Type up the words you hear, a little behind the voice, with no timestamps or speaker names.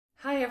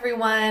Hi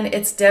everyone,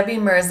 it's Debbie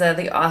Mirza,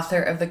 the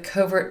author of The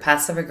Covert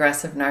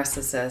Passive-Aggressive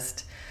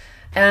Narcissist.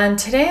 And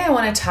today I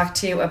want to talk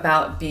to you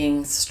about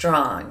being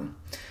strong.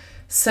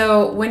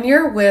 So when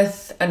you're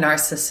with a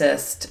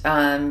narcissist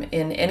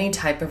in any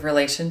type of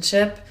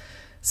relationship,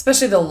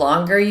 especially the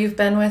longer you've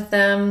been with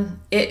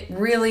them, it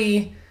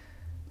really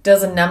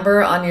does a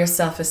number on your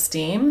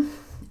self-esteem.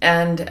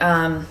 And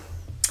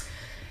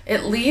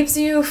it leaves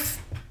you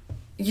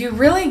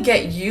really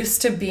get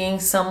used to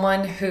being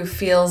someone who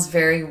feels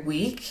very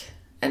weak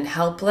and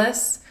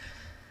helpless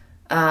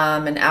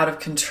and out of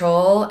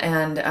control.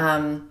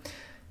 And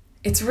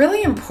it's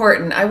really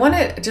important. I want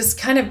to just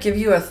kind of give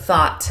you a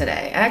thought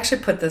today. I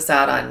actually put this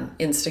out on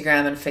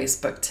Instagram and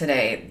Facebook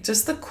today.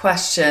 Just the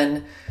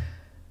question,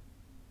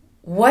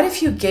 what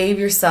if you gave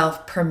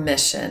yourself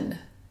permission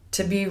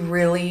to be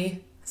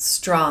really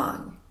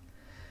strong?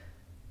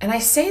 And I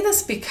say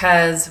this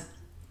because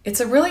it's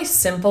a really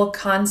simple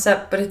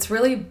concept, but it's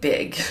really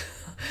big.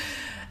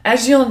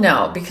 As you'll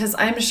know, because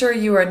I'm sure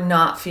you are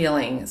not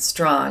feeling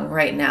strong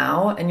right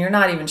now, and you're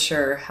not even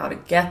sure how to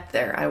get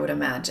there, I would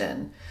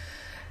imagine.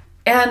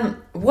 And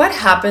what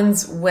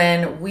happens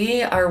when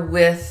we are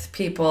with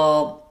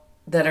people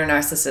that are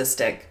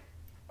narcissistic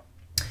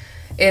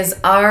is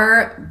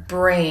our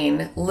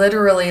brain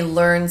literally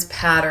learns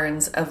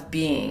patterns of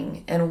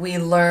being, and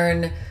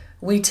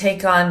we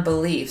take on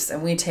beliefs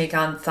and we take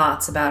on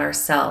thoughts about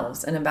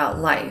ourselves and about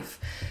life.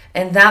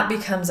 And that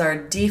becomes our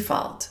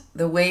default.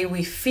 The way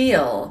we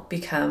feel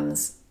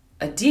becomes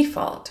a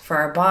default for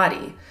our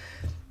body.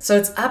 So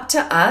it's up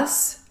to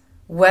us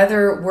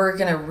whether we're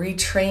going to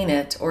retrain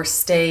it or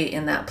stay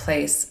in that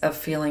place of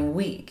feeling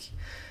weak.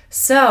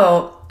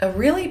 So a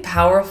really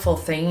powerful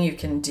thing you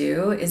can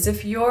do is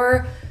if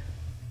you're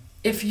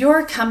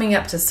coming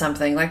up to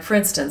something, like for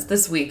instance,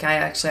 this week I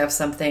actually have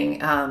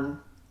something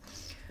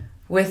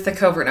with the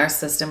covert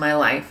narcissist in my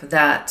life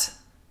that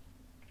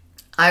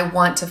I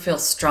want to feel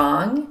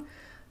strong.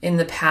 In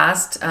the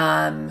past,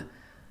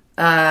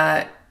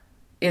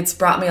 it's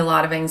brought me a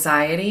lot of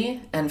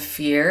anxiety and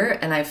fear,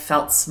 and I've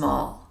felt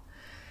small.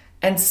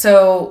 And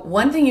so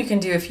one thing you can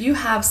do if you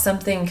have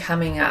something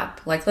coming up,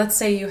 like let's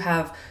say you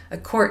have a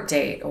court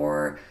date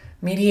or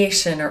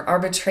mediation or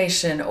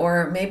arbitration,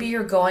 or maybe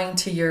you're going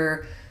to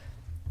your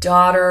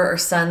daughter or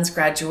son's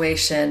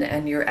graduation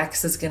and your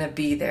ex is going to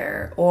be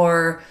there,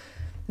 or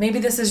maybe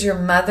this is your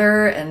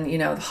mother and,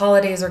 the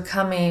holidays are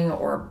coming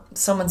or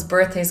someone's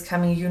birthday is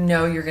coming,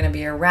 you're going to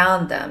be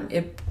around them.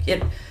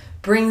 It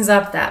brings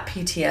up that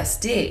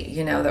PTSD,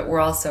 that we're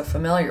all so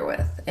familiar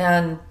with.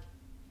 And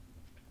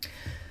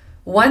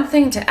one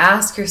thing to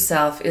ask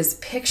yourself is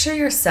picture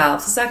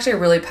yourself. This is actually a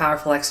really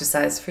powerful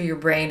exercise for your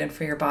brain and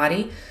for your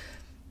body.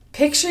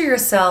 Picture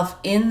yourself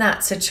in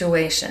that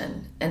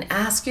situation and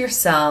ask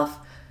yourself,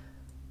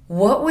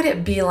 what would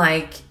it be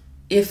like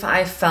if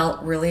I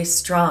felt really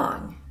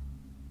strong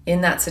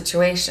in that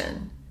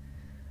situation?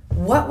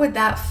 What would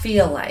that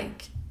feel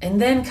like? And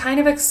then kind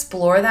of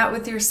explore that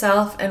with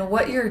yourself. And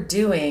what you're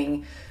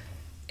doing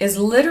is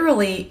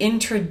literally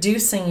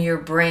introducing your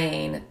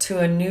brain to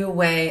a new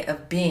way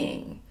of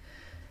being.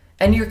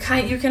 And you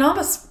can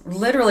almost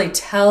literally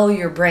tell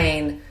your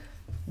brain,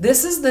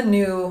 this is the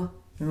new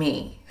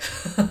me.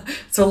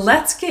 So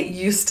let's get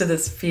used to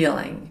this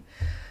feeling.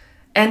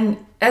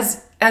 And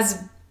as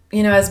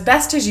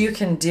best as you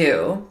can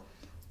do,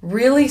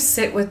 really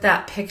sit with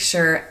that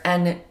picture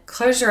and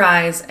close your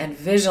eyes and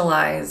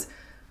visualize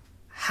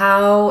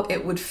how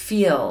it would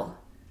feel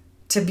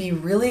to be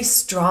really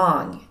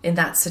strong in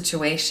that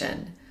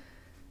situation.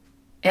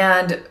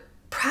 And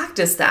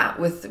practice that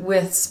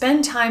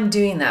spend time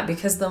doing that,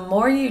 because the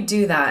more you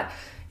do that,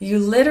 you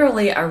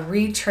literally are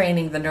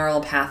retraining the neural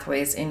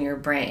pathways in your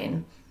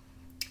brain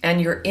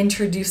and you're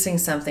introducing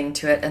something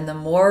to it. And the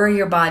more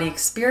your body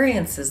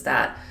experiences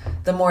that,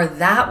 the more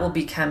that will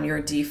become your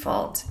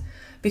default.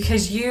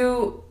 Because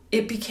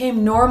it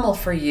became normal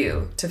for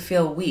you to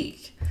feel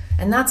weak.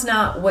 And that's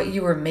not what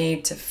you were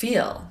made to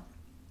feel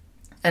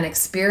and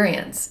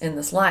experience in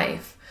this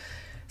life.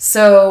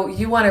 So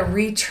you want to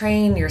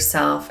retrain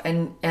yourself.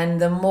 And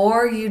the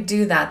more you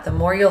do that, the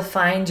more you'll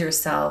find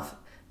yourself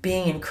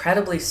being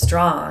incredibly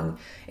strong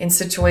in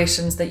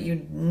situations that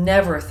you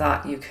never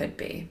thought you could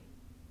be.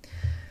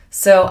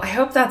 So I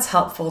hope that's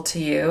helpful to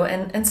you.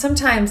 And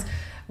sometimes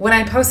when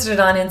I posted it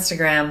on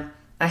Instagram,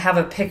 I have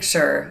a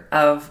picture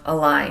of a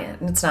lion,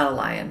 and it's not a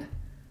lion.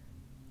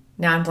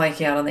 Now I'm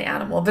blanking out on the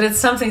animal, but it's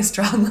something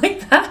strong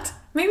like that.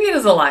 Maybe it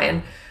is a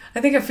lion.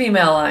 I think a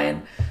female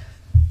lion.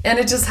 And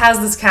it just has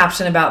this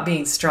caption about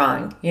being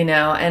strong,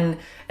 and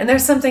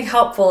there's something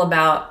helpful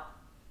about,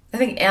 I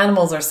think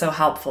animals are so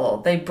helpful.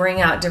 They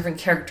bring out different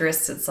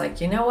characteristics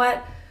like, you know what?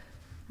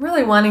 I'm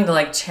really wanting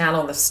to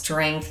channel the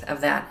strength of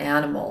that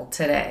animal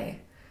today.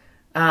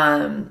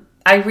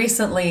 I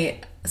recently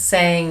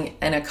sang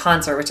in a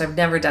concert, which I've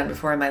never done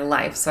before in my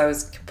life. So I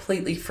was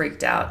completely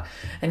freaked out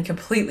and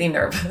completely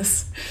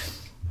nervous.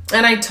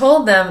 And I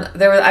told them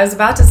I was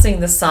about to sing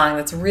this song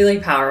that's really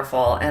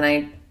powerful.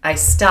 And I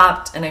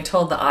stopped and I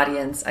told the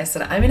audience, I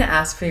said, I'm going to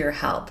ask for your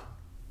help.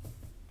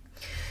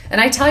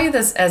 And I tell you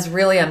this as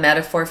really a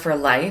metaphor for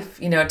life.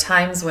 You know,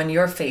 times when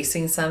you're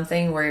facing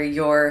something where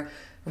you're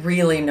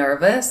really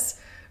nervous,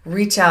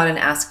 reach out and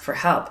ask for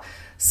help.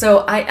 So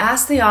I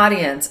asked the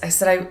audience, I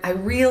said, I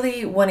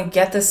really want to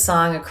get this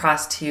song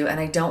across to you, and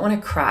I don't want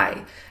to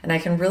cry. And I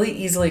can really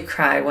easily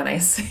cry when I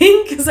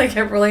sing because I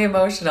get really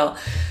emotional.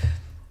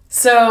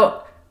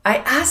 So I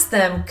asked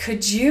them,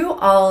 could you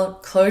all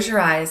close your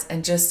eyes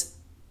and just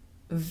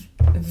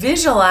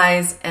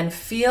visualize and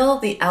feel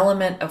the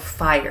element of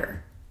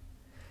fire?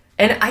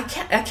 And I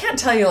can't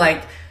tell you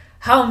like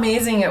how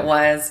amazing it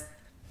was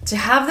to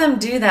have them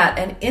do that.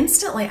 And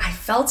instantly I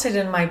felt it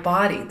in my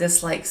body.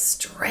 This like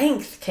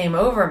strength came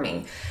over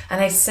me.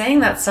 And I sang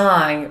that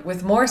song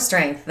with more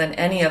strength than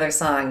any other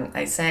song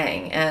I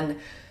sang. And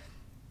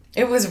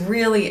it was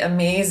really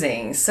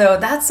amazing. So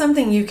that's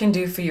something you can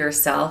do for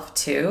yourself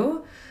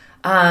too.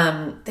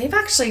 They've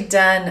actually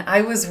done,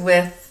 I was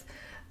with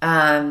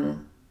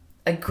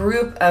a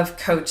group of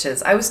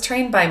coaches. I was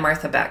trained by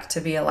Martha Beck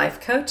to be a life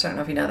coach. I don't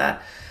know if you know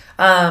that.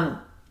 I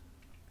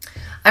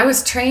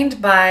was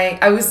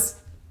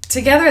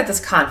together at this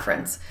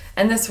conference,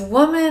 and this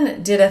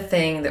woman did a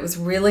thing that was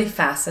really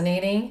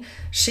fascinating.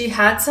 She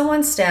had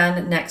someone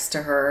stand next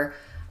to her,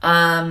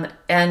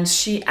 and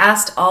she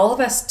asked all of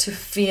us to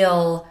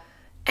feel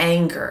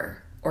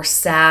anger or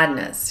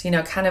sadness, you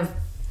know, kind of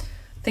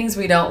things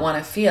we don't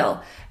want to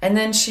feel. And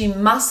then she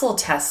muscle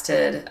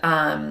tested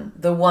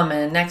the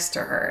woman next to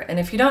her. And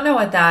if you don't know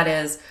what that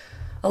is,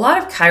 a lot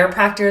of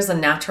chiropractors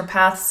and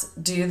naturopaths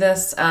do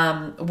this,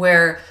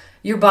 where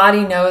your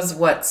body knows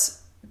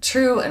what's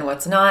true and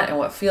what's not, and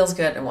what feels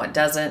good and what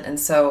doesn't. And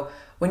so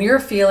when you're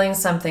feeling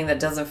something that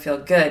doesn't feel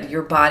good,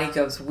 your body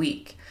goes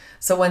weak.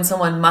 So when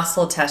someone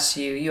muscle tests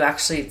you, you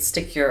actually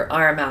stick your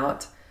arm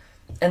out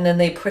and then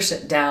they push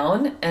it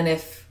down. And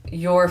if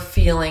you're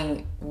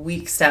feeling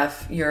weak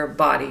stuff, your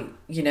body,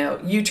 you know,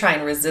 you try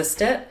and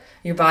resist it,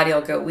 your body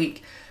will go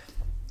weak.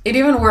 It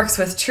even works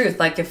with truth.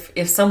 Like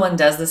if someone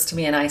does this to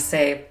me and I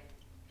say,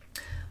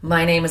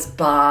 my name is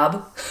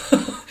Bob,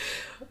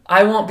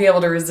 I won't be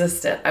able to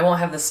resist it. I won't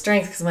have the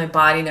strength because my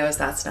body knows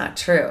that's not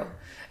true.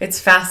 It's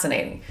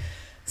fascinating.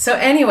 So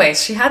anyway,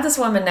 she had this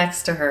woman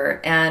next to her,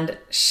 and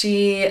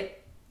she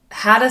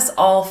had us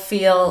all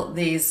feel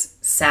these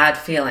sad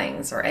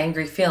feelings or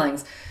angry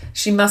feelings.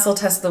 She muscle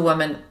tested the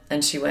woman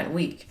and she went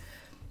weak.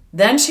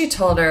 Then she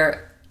told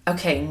her,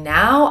 okay,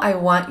 now I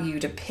want you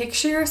to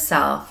picture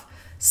yourself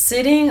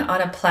sitting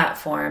on a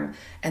platform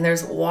and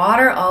there's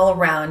water all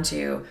around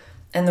you.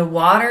 And the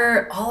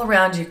water all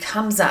around you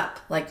comes up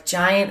like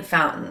giant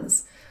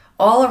fountains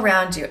all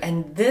around you.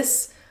 And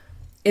this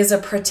is a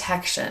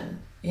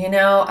protection, you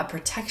know, a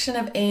protection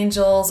of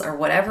angels or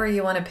whatever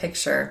you want to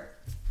picture.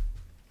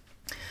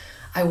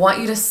 I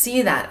want you to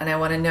see that, and I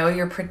want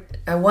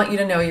you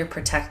to know you're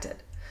protected.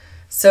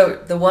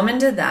 So the woman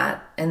did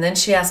that, and then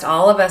she asked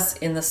all of us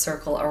in the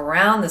circle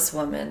around this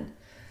woman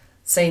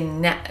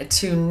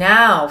to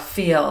now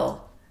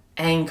feel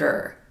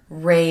anger,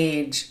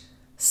 rage,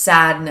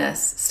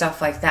 sadness,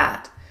 stuff like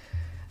that.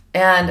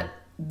 And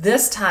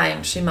this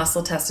time she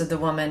muscle tested the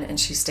woman and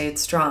she stayed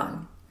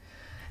strong.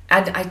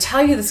 And I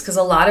tell you this because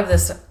a lot of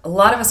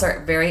us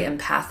are very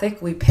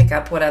empathic. We pick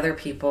up what other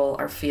people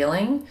are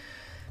feeling.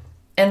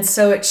 And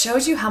so it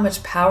shows you how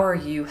much power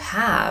you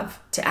have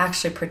to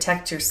actually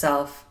protect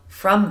yourself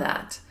from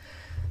that.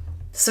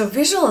 So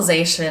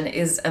visualization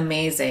is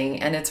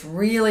amazing, and it's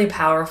really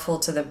powerful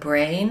to the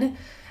brain.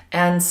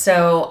 And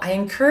so I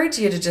encourage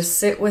you to just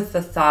sit with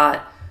the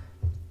thought,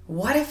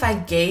 what if I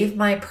gave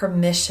my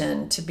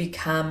permission to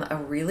become a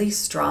really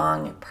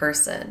strong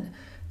person,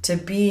 to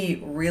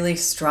be really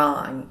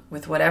strong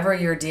with whatever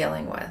you're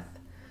dealing with?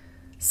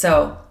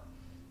 So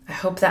I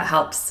hope that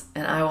helps,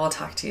 and I will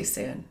talk to you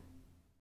soon.